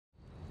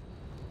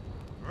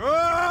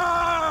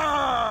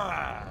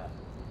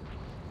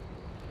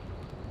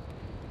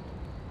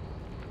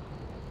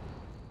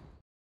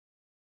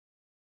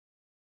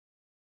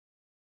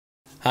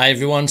Hi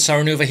everyone,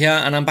 Sarranuva here,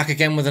 and I'm back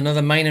again with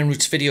another mining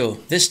routes video,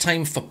 this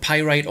time for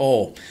Pyrite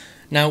Ore.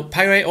 Now,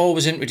 Pyrite Ore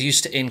was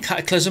introduced in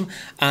Cataclysm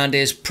and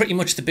is pretty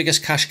much the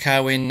biggest cash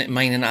cow in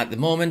mining at the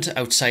moment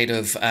outside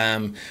of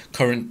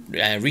current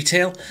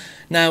retail.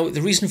 Now,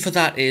 the reason for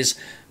that is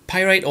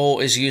Pyrite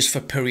Ore is used for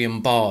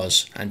Pyrium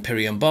bars, and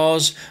Pyrium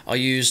bars are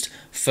used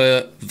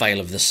for Vial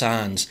of the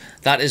Sands.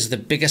 That is the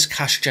biggest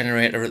cash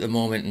generator at the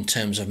moment in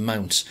terms of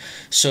mounts.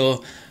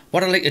 So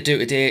what I'd like to do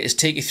today is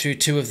take you through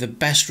two of the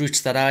best routes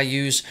that I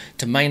use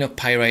to mine up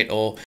Pyrite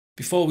Ore.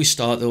 Before we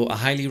start though, I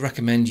highly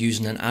recommend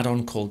using an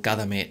add-on called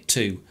Gathermate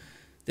 2.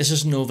 This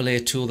is an overlay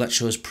tool that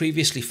shows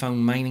previously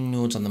found mining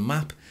nodes on the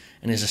map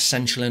and is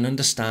essential in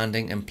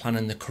understanding and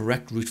planning the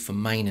correct route for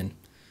mining.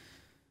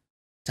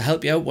 To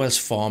help you out whilst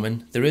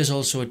farming, there is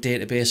also a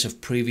database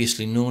of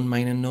previously known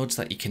mining nodes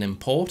that you can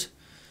import.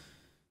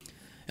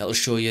 It'll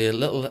show you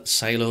little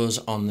silos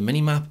on the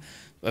minimap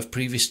of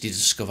previously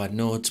discovered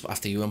nodes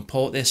after you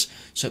import this,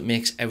 so it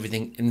makes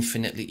everything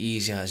infinitely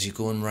easier as you're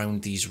going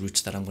around these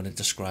routes that I'm going to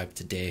describe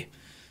today.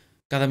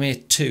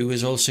 Gathermate 2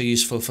 is also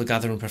useful for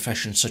gathering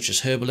professions such as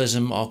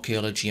herbalism,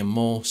 archaeology and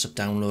more, so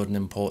download and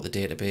import the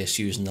database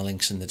using the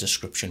links in the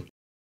description.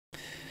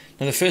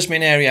 Now the first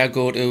main area I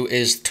go to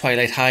is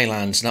Twilight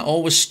Highlands, and I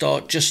always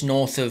start just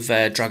north of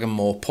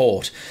Dragonmoor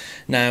Port.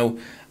 Now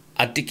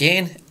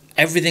again,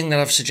 everything that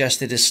I've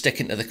suggested is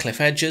sticking to the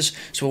cliff edges,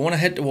 so we want to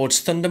head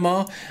towards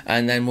Thundermar,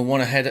 and then we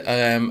want to head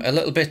a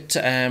little bit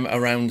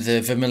around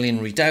the Vermilion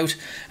Redoubt,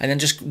 and then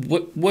just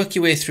work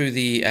your way through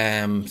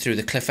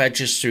the cliff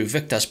edges through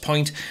Victor's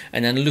Point,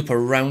 and then loop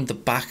around the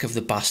back of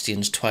the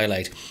Bastion's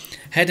Twilight.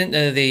 Head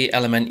into the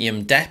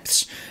Elementium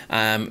Depths,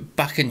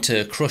 back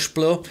into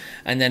Crushblow,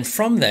 and then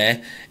from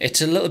there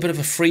it's a little bit of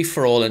a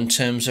free-for-all in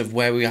terms of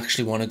where we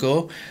actually want to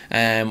go.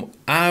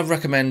 I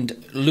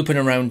recommend looping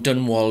around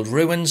Dunwald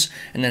Ruins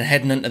and then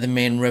heading into the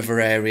main river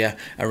area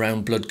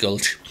around Blood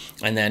Gulch.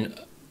 And then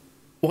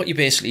what you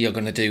basically are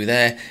going to do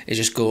there is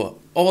just go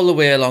all the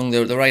way along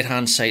the right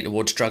hand side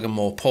towards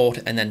Dragonmoor Port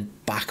and then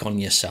back on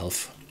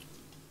yourself.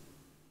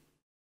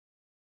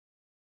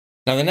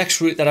 Now the next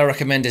route that I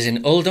recommend is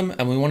in Uldum,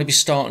 and we want to be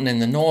starting in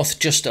the north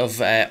just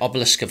of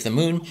Obelisk of the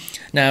Moon.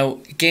 Now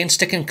again,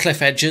 sticking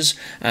cliff edges,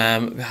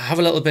 have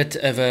a little bit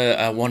of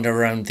a wander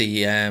around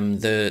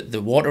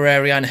the water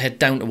area and head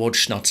down towards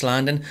Schnott's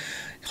Landing.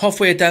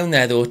 Halfway down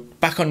there though,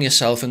 back on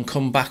yourself and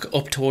come back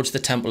up towards the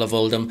Temple of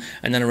Uldum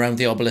and then around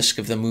the Obelisk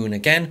of the Moon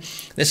again.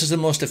 This is the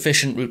most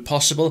efficient route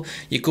possible.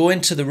 You go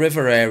into the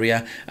river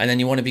area and then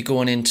you want to be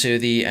going into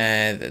the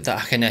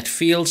Achenet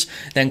Fields,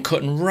 then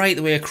cutting right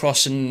the way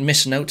across and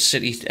missing out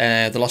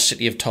the lost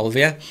city of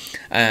Tolvia.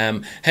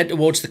 Head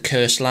towards the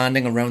Cursed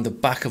Landing around the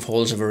back of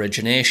Halls of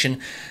Origination,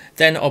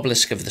 then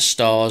Obelisk of the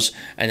Stars,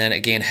 and then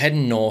again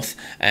heading north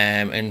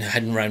and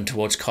heading round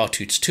towards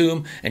Kartut's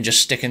Tomb and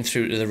just sticking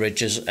through to the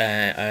ridges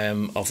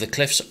of the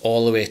cliffs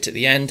all the way to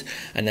the end,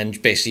 and then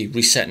basically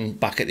resetting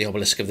back at the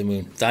Obelisk of the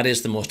Moon. That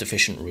is the most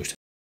efficient route.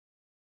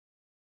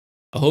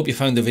 I hope you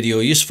found the video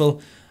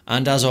useful,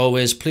 and as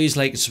always, please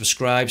like and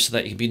subscribe so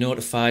that you can be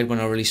notified when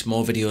I release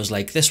more videos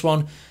like this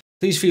one.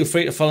 Please feel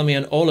free to follow me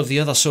on all of the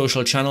other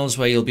social channels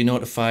where you'll be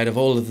notified of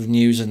all of the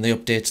news and the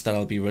updates that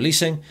I'll be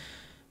releasing.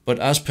 But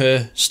as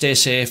per, stay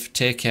safe,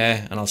 take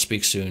care, and I'll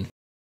speak soon.